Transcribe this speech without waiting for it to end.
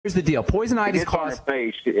Here's the deal. Poison ivy is caused.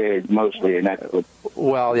 Face mostly, and that's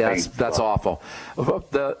well, yeah, that's awful.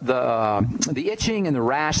 The itching and the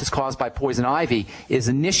rash that's caused by poison ivy is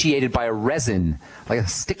initiated by a resin, like a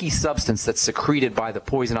sticky substance that's secreted by the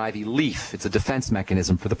poison ivy leaf. It's a defense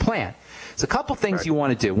mechanism for the plant. So a couple things you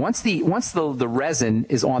want to do. Once the resin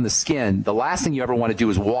is on the skin, the last thing you ever want to do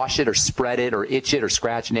is wash it or spread it or itch it or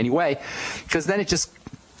scratch in any way, because then it just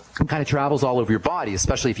kind of travels all over your body,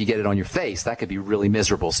 especially if you get it on your face. That could be really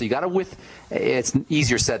miserable. So you got to it's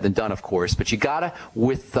easier said than done, of course, but you got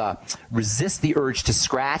to resist the urge to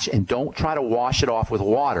scratch, and don't try to wash it off with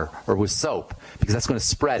water or with soap, because that's going to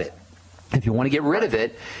spread it. If you want to get rid of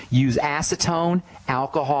it, use acetone,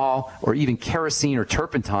 alcohol, or even kerosene or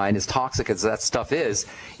turpentine. As toxic as that stuff is,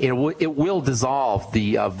 it will dissolve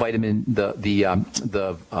the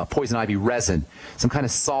poison ivy resin. Some kind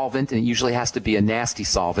of solvent, and it usually has to be a nasty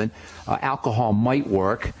solvent. Alcohol might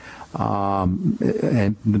work. And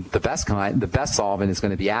the best solvent is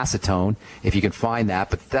going to be acetone, if you can find that,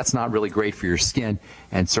 but that's not really great for your skin.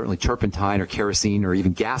 And certainly turpentine or kerosene or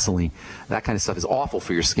even gasoline, that kind of stuff is awful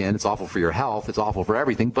for your skin. It's awful for your health. It's awful for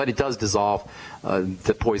everything, but it does dissolve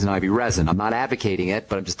the poison ivy resin. I'm not advocating it,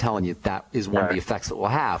 but I'm just telling you that is one of the effects it will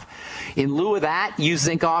have. In lieu of that, use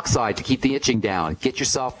zinc oxide to keep the itching down. Get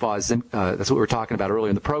yourself zinc, that's what we were talking about earlier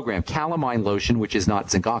in the program, calamine lotion, which is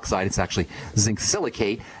not zinc oxide, it's actually zinc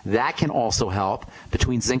silicate. That can also help.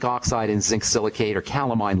 Between zinc oxide and zinc silicate or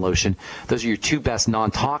calamine lotion, those are your two best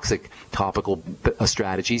non-toxic topical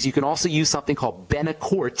strategies. You can also use something called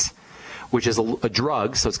Benacort, which is a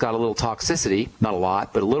drug, so it's got a little toxicity, not a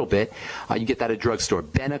lot, but a little bit. You get that at a drugstore.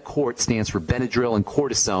 Benacort stands for Benadryl and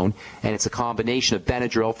cortisone, and it's a combination of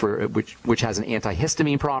Benadryl, which has an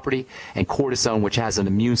antihistamine property, and cortisone, which has an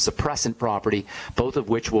immune suppressant property, both of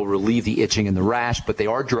which will relieve the itching and the rash, but they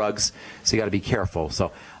are drugs, so you got to be careful.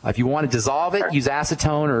 So if you want to dissolve it, use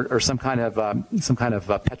acetone or some kind of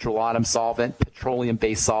petrolatum solvent,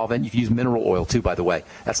 petroleum-based solvent. You can use mineral oil too, by the way.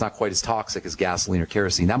 That's not quite as toxic as gasoline or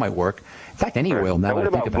kerosene. That might work. In fact, any oil now. What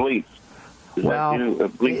about bleach? Well,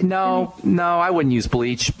 no, I wouldn't use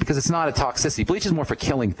bleach because it's not a toxicity. Bleach is more for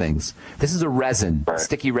killing things. This is a resin,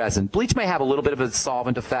 sticky resin. Bleach may have a little bit of a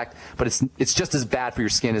solvent effect, but it's just as bad for your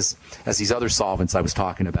skin as these other solvents I was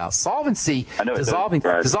talking about. Solvency, dissolving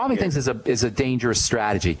things is a dangerous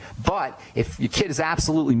strategy. But if your kid is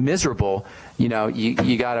absolutely miserable, you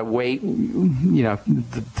got to wait,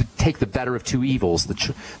 to take the better of two evils,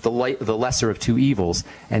 the lesser of two evils,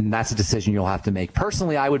 and that's a decision you'll have to make.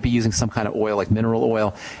 Personally, I would be using some kind of oil like mineral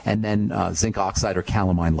oil, and then zinc oxide or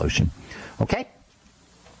calamine lotion. Okay?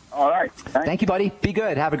 All right. Thank you, buddy. Be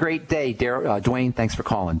good. Have a great day. Dwayne, thanks for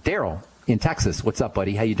calling. Daryl in Texas. What's up,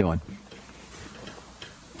 buddy? How you doing?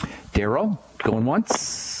 Daryl, going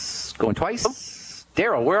once, going twice.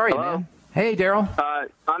 Daryl, where are you, man? Hey, Daryl.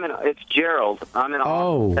 It's Gerald. I'm in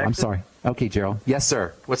Austin, Texas. I'm sorry. Okay, Gerald. Yes,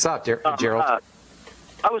 sir. What's up, Gerald?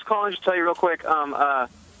 I was calling just to tell you real quick. I've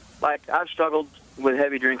struggled with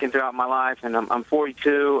heavy drinking throughout my life, and I'm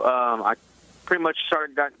 42. I pretty much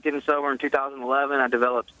got getting sober in 2011. I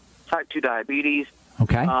developed type 2 diabetes.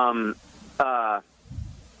 Okay. And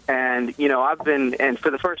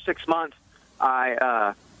for the first 6 months,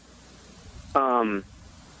 I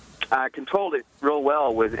controlled it real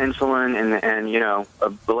well with insulin and a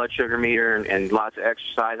blood sugar meter and lots of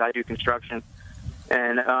exercise. I do construction,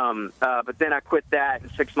 and but then I quit that in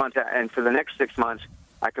 6 months, and for the next 6 months,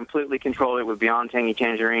 I completely controlled it with Beyond Tangy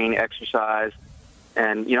Tangerine, exercise,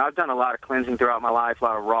 and I've done a lot of cleansing throughout my life, a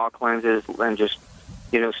lot of raw cleanses and just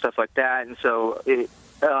stuff like that. And so,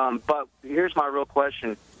 but here's my real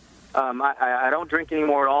question: I don't drink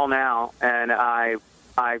anymore at all now, and I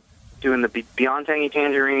doing the Beyond Tangy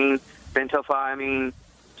Tangerine, bentophyamine,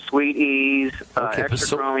 Sweet Ease,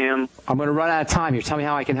 extra chromium. I'm going to run out of time here. Tell me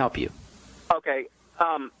how I can help you. Okay.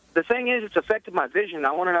 The thing is, it's affected my vision.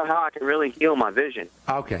 I want to know how I can really heal my vision.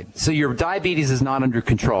 Okay. So your diabetes is not under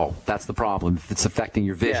control. That's the problem. It's affecting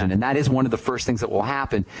your vision. Yeah. And that is one of the first things that will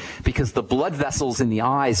happen because the blood vessels in the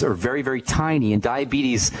eyes are very, very tiny. And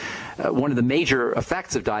diabetes, one of the major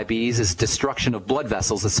effects of diabetes is destruction of blood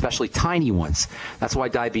vessels, especially tiny ones. That's why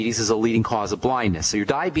diabetes is a leading cause of blindness. So your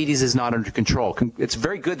diabetes is not under control. It's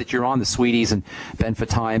very good that you're on the Sweeties and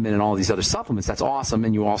benfotiamine and all these other supplements. That's awesome.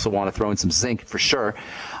 And you also want to throw in some zinc for sure.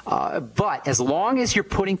 But as long as you're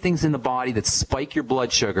putting things in the body that spike your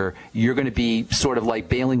blood sugar, you're going to be sort of like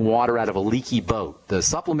bailing water out of a leaky boat. The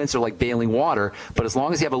supplements are like bailing water, but as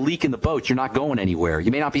long as you have a leak in the boat, you're not going anywhere.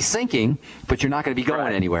 You may not be sinking, but you're not going to be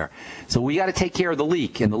going anywhere. So we got to take care of the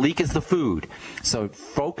leak, and the leak is the food. So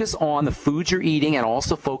focus on the foods you're eating, and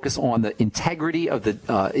also focus on the integrity of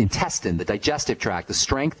the intestine, the digestive tract, the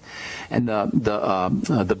strength, and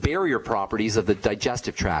the barrier properties of the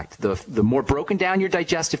digestive tract. The more broken down your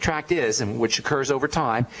digestive tract is, and which occurs over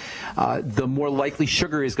time, the more likely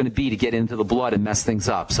sugar is going to be to get into the blood and mess things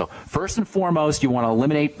up. So first and foremost, you want to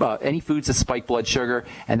eliminate any foods that spike blood sugar,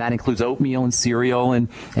 and that includes oatmeal and cereal and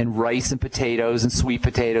rice and potatoes and sweet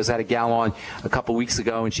potatoes. I had a gal on a couple weeks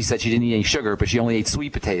ago, and she said she didn't eat any sugar, but she only ate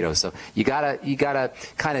sweet potatoes. So you gotta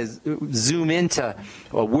kind of zoom into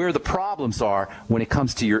where the problems are when it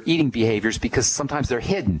comes to your eating behaviors, because sometimes they're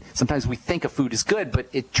hidden. Sometimes we think a food is good, but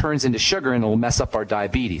it turns into sugar and it'll mess up our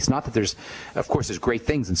diabetes. Not that of course there's great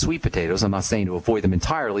things in sweet potatoes. I'm not saying to avoid them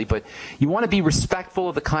entirely, but you want to be respectful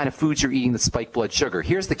of the kind of foods you're eating that spike blood sugar.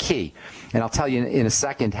 Here's the key, and I'll tell you in a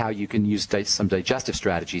second how you can use some digestive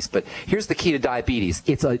strategies, but here's the key to diabetes.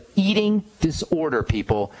 It's an eating disorder,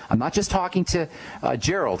 people. I'm not just talking to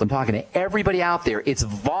Gerald. I'm talking to everybody out there. It's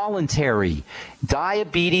voluntary.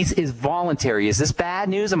 Diabetes is voluntary. Is this bad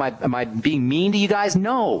news? Am I being mean to you guys?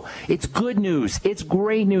 No. It's good news. It's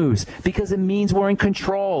great news, because it means we're in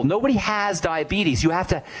control. Nobody has diabetes. You have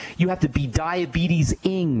to be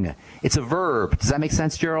diabetes-ing. It's a verb. Does that make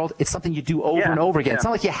sense, Gerald? It's something you do over and over again. It's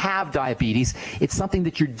not like you have diabetes. It's something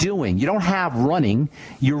that you're doing. You don't have running.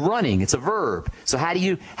 You're running. It's a verb. So how do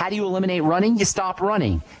you eliminate running? You stop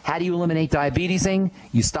running. How do you eliminate diabetesing?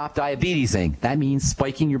 You stop diabetesing. That means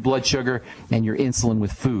spiking your blood sugar and your insulin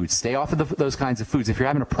with food. Stay off of those kinds of foods. If you're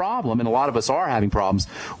having a problem, and a lot of us are having problems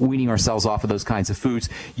weaning ourselves off of those kinds of foods,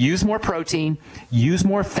 use more protein, use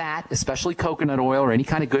more fat, especially coconut oil or any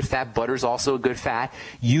kind of good fat. Butter is also a good fat.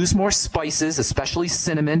 Use more spices, especially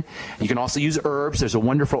cinnamon. You can also use herbs. There's a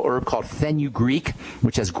wonderful herb called fenugreek,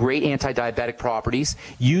 which has great anti-diabetic properties.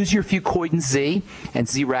 Use your Fucoid Z and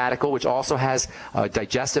Z Radical, which also has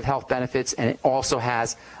digestive health benefits, and it also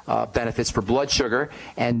has benefits for blood sugar,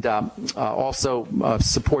 and also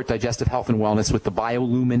support digestive health and wellness with the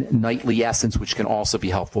Biolumin Nightly Essence, which can also be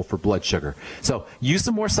helpful for blood sugar. So use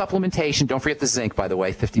some more supplementation. Don't forget the zinc, by the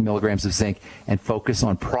way, 50 milligrams of zinc, and focus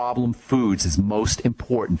on problem foods is most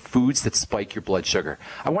important, foods that spike your blood sugar.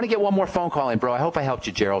 I want to get one more phone call in, bro. I hope I helped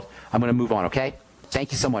you, Gerald. I'm going to move on, okay?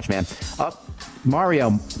 Thank you so much, man.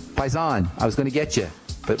 Mario, Paisan, I was going to get you,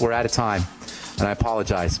 but we're out of time, and I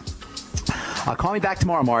apologize. Call me back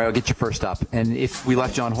tomorrow, Mario. I'll get you first up. And if we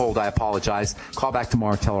left you on hold, I apologize. Call back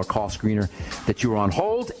tomorrow. Tell our call screener that you were on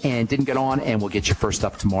hold and didn't get on, and we'll get you first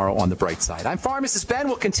up tomorrow on the bright side. I'm Pharmacist Ben.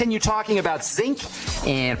 We'll continue talking about zinc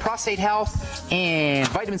and prostate health and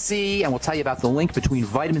vitamin C, and we'll tell you about the link between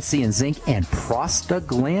vitamin C and zinc and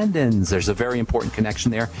prostaglandins. There's a very important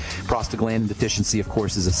connection there. Prostaglandin deficiency, of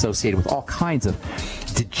course, is associated with all kinds of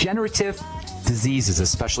degenerative diseases,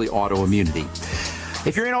 especially autoimmunity.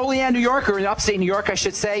 If you're in Olean, New York, or in upstate New York, I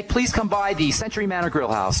should say, please come by the Century Manor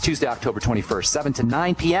Grill House, Tuesday, October 21st, 7 to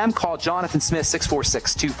 9 p.m. Call Jonathan Smith,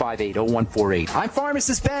 646-258-0148. I'm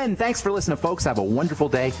Pharmacist Ben. Thanks for listening, folks. Have a wonderful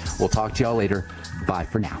day. We'll talk to y'all later. Bye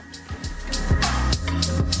for now.